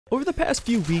Over the past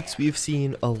few weeks, we've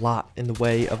seen a lot in the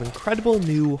way of incredible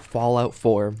new Fallout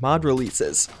 4 mod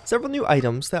releases. Several new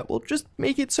items that will just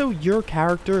make it so your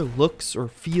character looks or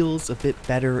feels a bit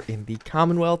better in the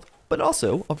Commonwealth, but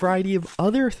also a variety of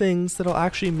other things that'll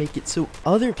actually make it so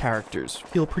other characters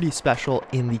feel pretty special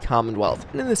in the Commonwealth.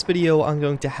 And in this video, I'm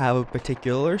going to have a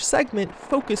particular segment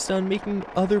focused on making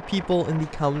other people in the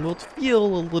Commonwealth feel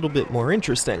a little bit more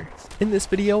interesting. In this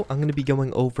video, I'm going to be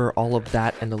going over all of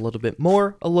that and a little bit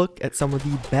more, a look at some of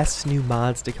the best new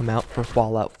mods to come out for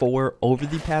Fallout 4 over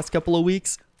the past couple of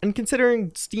weeks. And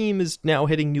considering Steam is now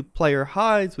hitting new player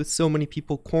highs with so many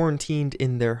people quarantined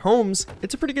in their homes,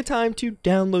 it's a pretty good time to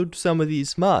download some of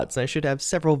these mods. And I should have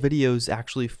several videos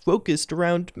actually focused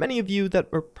around many of you that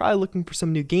are probably looking for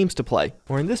some new games to play,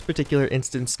 or in this particular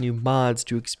instance, new mods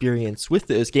to experience with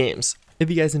those games. If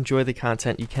you guys enjoy the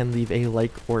content, you can leave a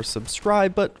like or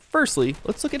subscribe, but firstly,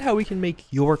 let's look at how we can make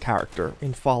your character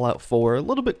in Fallout 4 a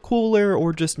little bit cooler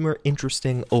or just more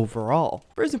interesting overall.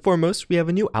 First and foremost, we have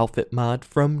a new outfit mod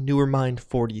from Newermind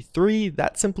 43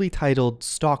 that's simply titled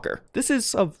Stalker. This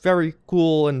is a very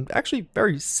cool and actually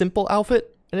very simple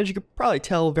outfit, and as you could probably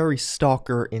tell, very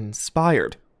Stalker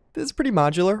inspired. This is pretty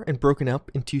modular and broken up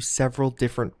into several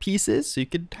different pieces, so you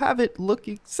could have it look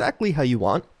exactly how you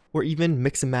want, or even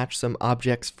mix and match some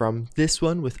objects from this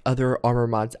one with other armor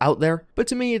mods out there. But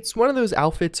to me, it's one of those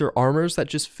outfits or armors that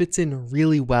just fits in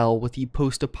really well with the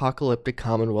post-apocalyptic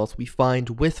Commonwealth we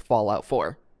find with Fallout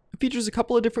 4. It features a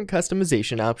couple of different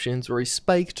customization options, or a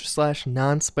spiked /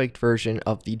 non-spiked version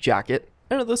of the jacket.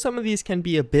 And although some of these can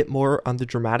be a bit more on the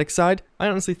dramatic side, I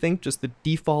honestly think just the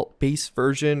default base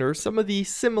version or some of the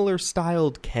similar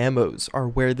styled camos are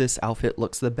where this outfit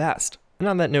looks the best. And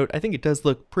on that note, I think it does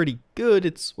look pretty good.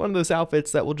 It's one of those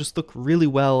outfits that will just look really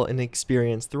well in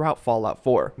experience throughout Fallout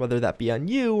 4, whether that be on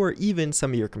you or even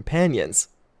some of your companions.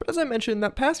 But as I mentioned,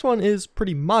 that past one is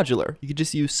pretty modular. You could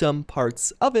just use some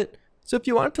parts of it. So if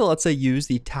you wanted to, let's say, use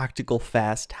the Tactical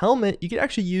Fast Helmet, you could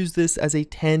actually use this as a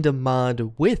tandem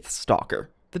mod with Stalker.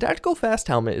 The Tactical Fast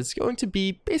Helmet is going to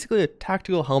be basically a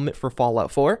tactical helmet for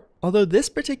Fallout 4. Although this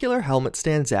particular helmet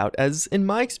stands out as, in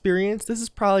my experience, this is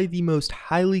probably the most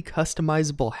highly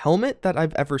customizable helmet that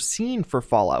I've ever seen for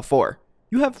Fallout 4.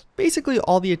 You have basically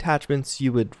all the attachments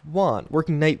you would want,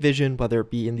 working night vision, whether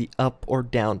it be in the up or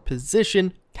down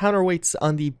position, counterweights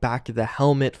on the back of the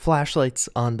helmet, flashlights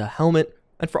on the helmet.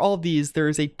 And for all of these, there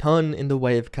is a ton in the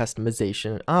way of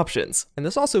customization options. And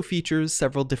this also features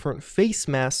several different face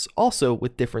masks, also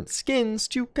with different skins,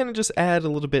 to kind of just add a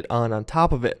little bit on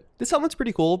top of it. This helmet's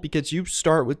pretty cool because you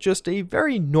start with just a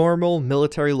very normal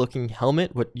military looking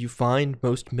helmet, what you find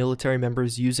most military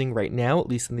members using right now, at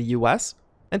least in the US.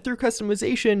 And through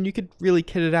customization, you could really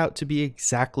kit it out to be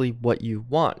exactly what you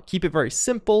want. Keep it very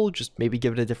simple, just maybe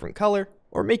give it a different color,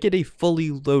 or make it a fully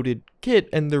loaded kit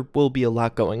and there will be a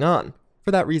lot going on. For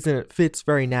that reason, it fits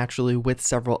very naturally with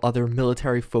several other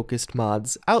military-focused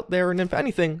mods out there, and if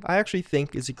anything, I actually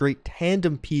think is a great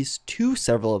tandem piece to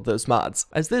several of those mods,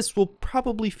 as this will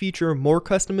probably feature more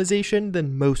customization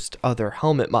than most other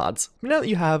helmet mods. But now that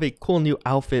you have a cool new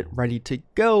outfit ready to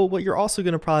go, what you're also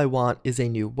going to probably want is a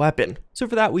new weapon. So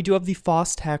for that, we do have the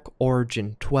Fostech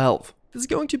Origin 12. This is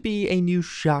going to be a new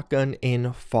shotgun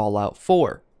in Fallout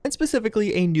 4. And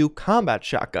specifically a new combat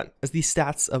shotgun, as the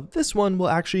stats of this one will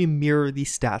actually mirror the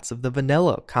stats of the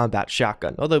vanilla combat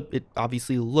shotgun, although it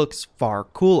obviously looks far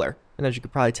cooler. And as you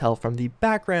could probably tell from the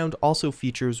background, also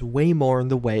features way more in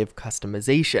the way of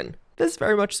customization. This is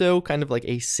very much so kind of like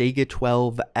a Sega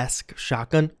 12-esque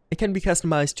shotgun. It can be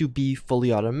customized to be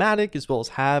fully automatic, as well as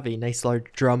have a nice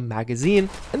large drum magazine,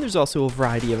 and there's also a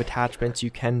variety of attachments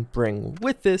you can bring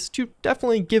with this to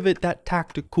definitely give it that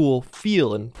tactical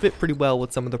feel and fit pretty well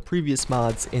with some of the previous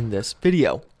mods in this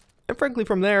video. And frankly,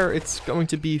 from there, it's going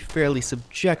to be fairly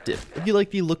subjective. If you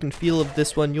like the look and feel of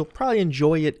this one, you'll probably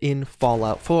enjoy it in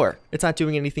Fallout 4. It's not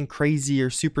doing anything crazy or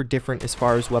super different as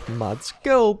far as weapon mods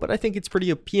go, but I think it's pretty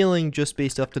appealing just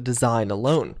based off the design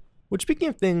alone. Which, speaking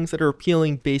of things that are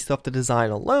appealing based off the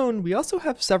design alone, we also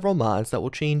have several mods that will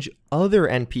change other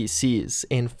NPCs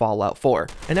in Fallout 4.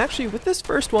 And actually, with this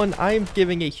first one, I am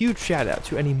giving a huge shout out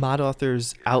to any mod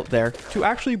authors out there to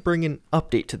actually bring an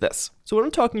update to this. So what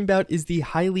I'm talking about is the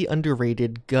highly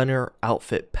underrated Gunner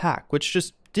Outfit Pack, which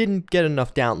just didn't get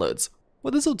enough downloads.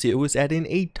 What this will do is add in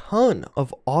a ton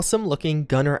of awesome looking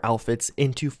gunner outfits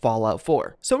into Fallout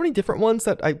 4. So many different ones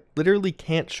that I literally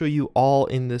can't show you all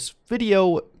in this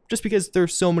video, just because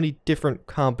there's so many different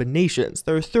combinations.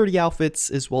 There are 30 outfits,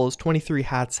 as well as 23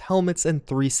 hats, helmets, and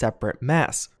 3 separate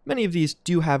masks. Many of these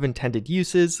do have intended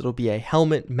uses. It'll be a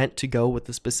helmet meant to go with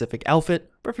the specific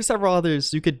outfit, but for several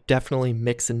others, you could definitely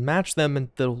mix and match them and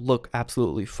they'll look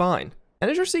absolutely fine. And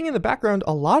as you're seeing in the background,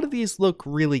 a lot of these look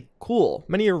really cool.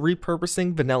 Many are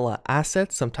repurposing vanilla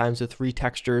assets, sometimes with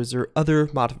retextures or other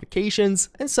modifications,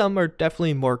 and some are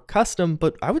definitely more custom,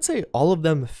 but I would say all of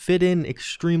them fit in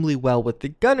extremely well with the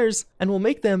Gunners and will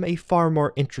make them a far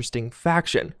more interesting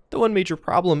faction. The one major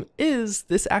problem is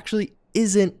this actually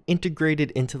isn't integrated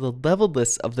into the level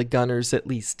lists of the Gunners, at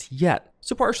least yet.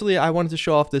 So partially I wanted to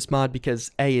show off this mod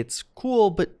because A, it's cool,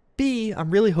 but B, I'm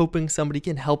really hoping somebody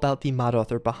can help out the mod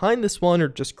author behind this one or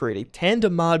just create a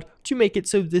tandem mod to make it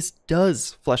so this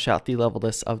does flesh out the level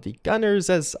list of the Gunners,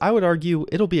 as I would argue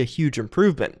it'll be a huge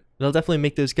improvement. It'll definitely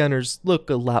make those Gunners look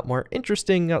a lot more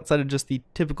interesting outside of just the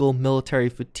typical military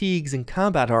fatigues and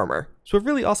combat armor. So a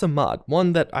really awesome mod,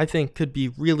 one that I think could be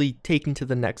really taken to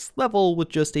the next level with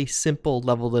just a simple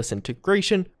level list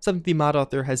integration, something the mod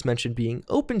author has mentioned being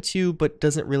open to but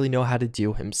doesn't really know how to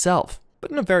do himself. But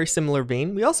in a very similar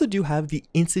vein, we also do have the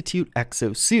Institute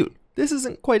EXO Suit. This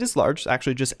isn't quite as large,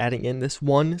 actually just adding in this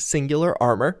one singular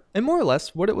armor, and more or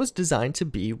less what it was designed to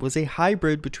be was a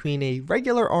hybrid between a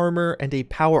regular armor and a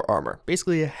power armor,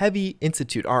 basically a heavy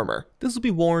Institute armor. This will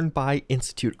be worn by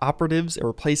Institute operatives, a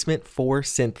replacement for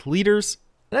synth leaders.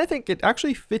 And I think it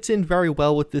actually fits in very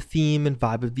well with the theme and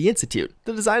vibe of the Institute.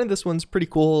 The design of this one's pretty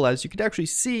cool, as you could actually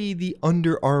see the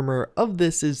under armor of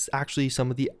this is actually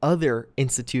some of the other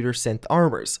Institute or synth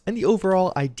armors. And the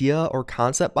overall idea or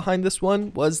concept behind this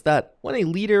one was that when a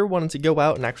leader wanted to go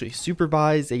out and actually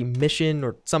supervise a mission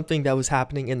or something that was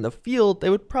happening in the field, they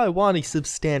would probably want a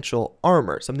substantial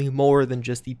armor, something more than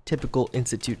just the typical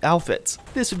Institute outfits.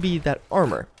 This would be that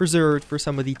armor, reserved for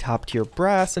some of the top tier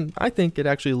brass, and I think it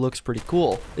actually looks pretty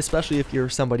cool, especially if you're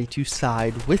somebody to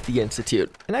side with the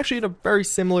Institute. And actually in a very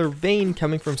similar vein,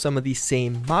 coming from some of these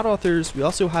same mod authors, we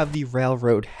also have the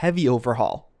Railroad Heavy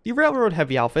Overhaul. The Railroad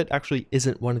Heavy outfit actually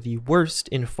isn't one of the worst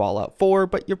in Fallout 4,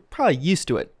 but you're probably used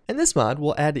to it. And this mod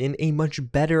will add in a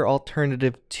much better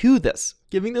alternative to this,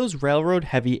 giving those Railroad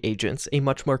Heavy agents a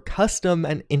much more custom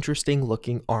and interesting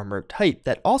looking armor type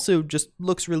that also just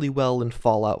looks really well in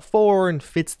Fallout 4 and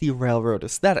fits the Railroad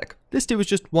aesthetic. This too is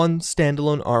just one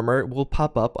standalone armor. It will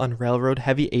pop up on Railroad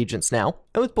Heavy agents now.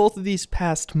 And with both of these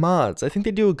past mods, I think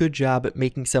they do a good job at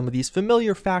making some of these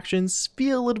familiar factions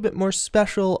feel a little bit more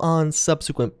special on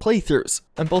subsequent playthroughs.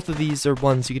 And both of these are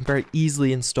ones you can very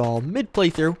easily install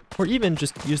mid-playthrough, or even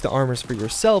just use the armors for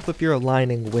yourself if you're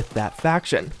aligning with that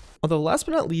faction. Although last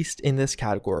but not least in this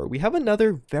category, we have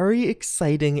another very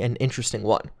exciting and interesting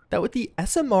one, that with the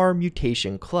SMR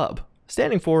Mutation Club,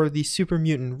 standing for the Super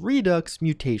Mutant Redux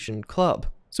Mutation Club.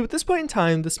 So at this point in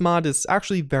time, this mod is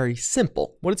actually very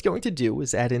simple. What it's going to do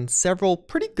is add in several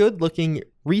pretty good looking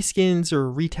reskins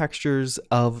or retextures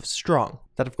of Strong.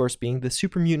 That of course being the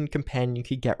super mutant companion you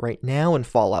could get right now in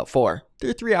Fallout 4. There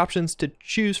are 3 options to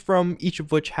choose from, each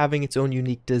of which having its own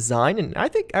unique design, and I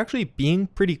think actually being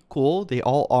pretty cool. They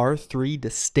all are 3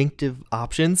 distinctive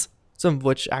options, some of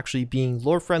which actually being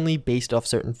lore friendly based off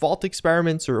certain vault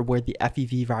experiments or where the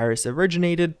FEV virus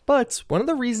originated. But one of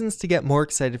the reasons to get more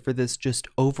excited for this just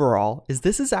overall is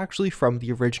this is actually from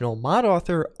the original mod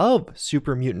author of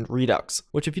Super Mutant Redux,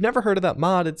 which if you never heard of that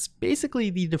mod, it's basically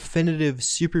the definitive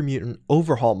Super Mutant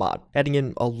Overhaul mod, adding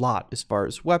in a lot as far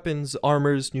as weapons,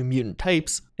 armors, new mutant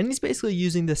types, and he's basically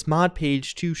using this mod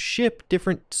page to ship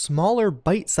different smaller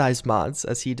bite-sized mods,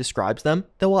 as he describes them,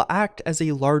 that will act as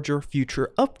a larger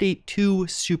future update to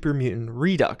Super Mutant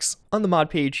Redux. On the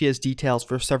mod page, he has details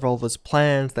for several of his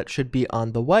plans that should be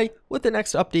on the way, with the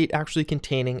next update actually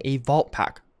containing a vault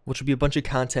pack, which would be a bunch of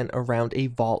content around a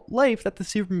vault life that the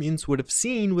Super Mutants would have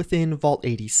seen within Vault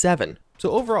 87. So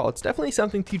overall, it's definitely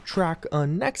something to track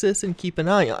on Nexus and keep an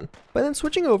eye on. But then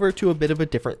switching over to a bit of a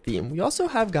different theme, we also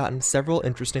have gotten several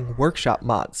interesting workshop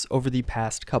mods over the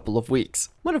past couple of weeks.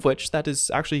 One of which that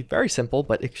is actually very simple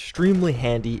but extremely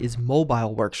handy is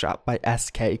Mobile Workshop by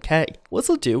SKK. What this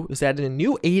will do is add in a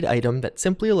new aid item that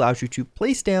simply allows you to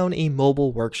place down a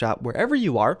mobile workshop wherever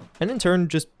you are, and in turn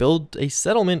just build a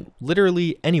settlement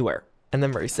literally anywhere. And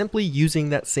then very simply using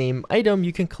that same item,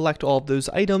 you can collect all of those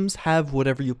items, have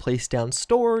whatever you place down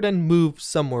stored, and move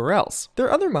somewhere else. There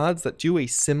are other mods that do a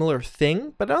similar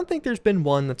thing, but I don't think there's been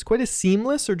one that's quite as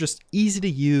seamless or just easy to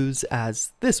use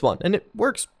as this one, and it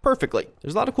works perfectly.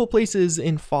 There's a lot of cool places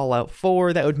in Fallout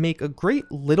 4 that would make a great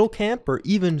little camp or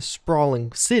even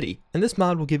sprawling city, and this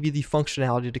mod will give you the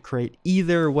functionality to create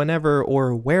either whenever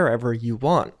or wherever you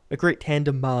want. A great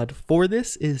tandem mod for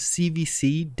this is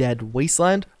CVC Dead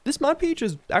Wasteland. This mod page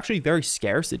is actually very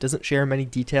scarce. It doesn't share many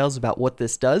details about what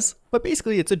this does, but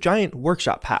basically it's a giant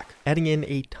workshop pack, adding in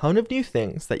a ton of new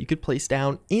things that you could place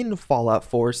down in Fallout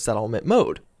 4 settlement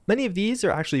mode. Many of these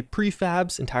are actually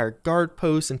prefabs, entire guard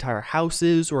posts, entire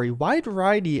houses, or a wide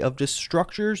variety of just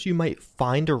structures you might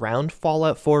find around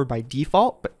Fallout 4 by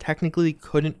default, but technically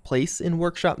couldn't place in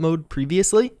workshop mode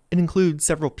previously. It includes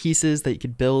several pieces that you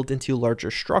could build into larger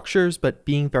structures, but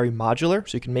being very modular,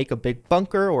 so you can make a big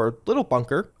bunker or a little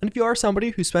bunker. And if you are somebody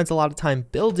who spends a lot of time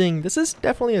building, this is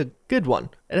definitely a good one.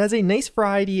 It has a nice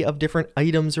variety of different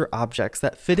items or objects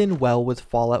that fit in well with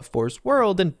Fallout 4's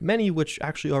world, and many which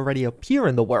actually already appear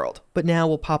in the world, but now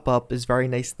will pop up as very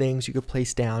nice things you could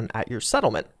place down at your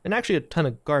settlement. And actually a ton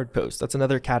of guard posts, that's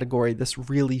another category this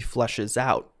really fleshes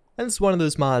out. And it's one of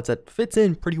those mods that fits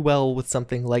in pretty well with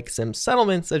something like Sim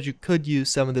Settlements, as you could use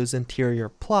some of those interior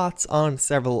plots on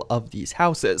several of these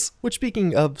houses. Which,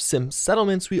 speaking of Sim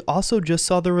Settlements, we also just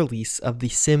saw the release of the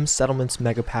Sim Settlements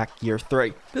Mega Pack Year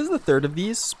 3. This is the third of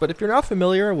these, but if you're not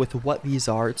familiar with what these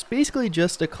are, it's basically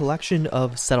just a collection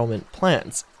of settlement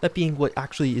plans, that being what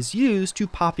actually is used to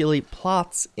populate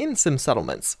plots in Sim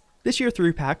Settlements. This Year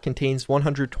 3 pack contains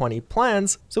 120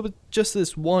 plans, so with just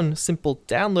this one simple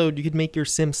download, you could make your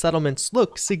Sim settlements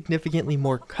look significantly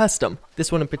more custom.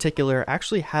 This one in particular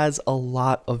actually has a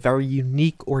lot of very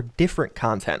unique or different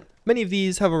content. Many of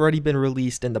these have already been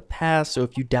released in the past, so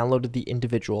if you downloaded the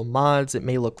individual mods, it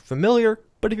may look familiar.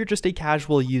 But if you're just a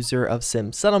casual user of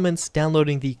Sim Settlements,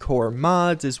 downloading the core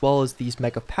mods as well as these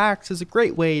mega packs is a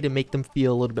great way to make them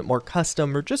feel a little bit more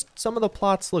custom, or just some of the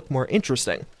plots look more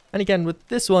interesting. And again, with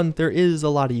this one, there is a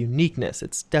lot of uniqueness.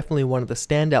 It's definitely one of the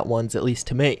standout ones, at least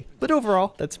to me. But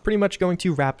overall, that's pretty much going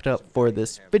to wrap it up for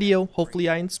this video. Hopefully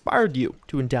I inspired you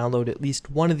to download at least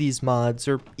one of these mods,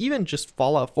 or even just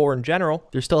Fallout 4 in general.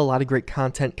 There's still a lot of great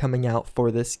content coming out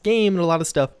for this game, and a lot of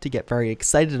stuff to get very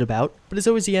excited about. But as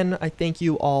always, again, I thank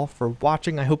you all for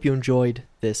watching. I hope you enjoyed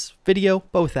this video.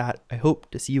 But with that, I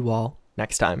hope to see you all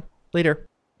next time. Later.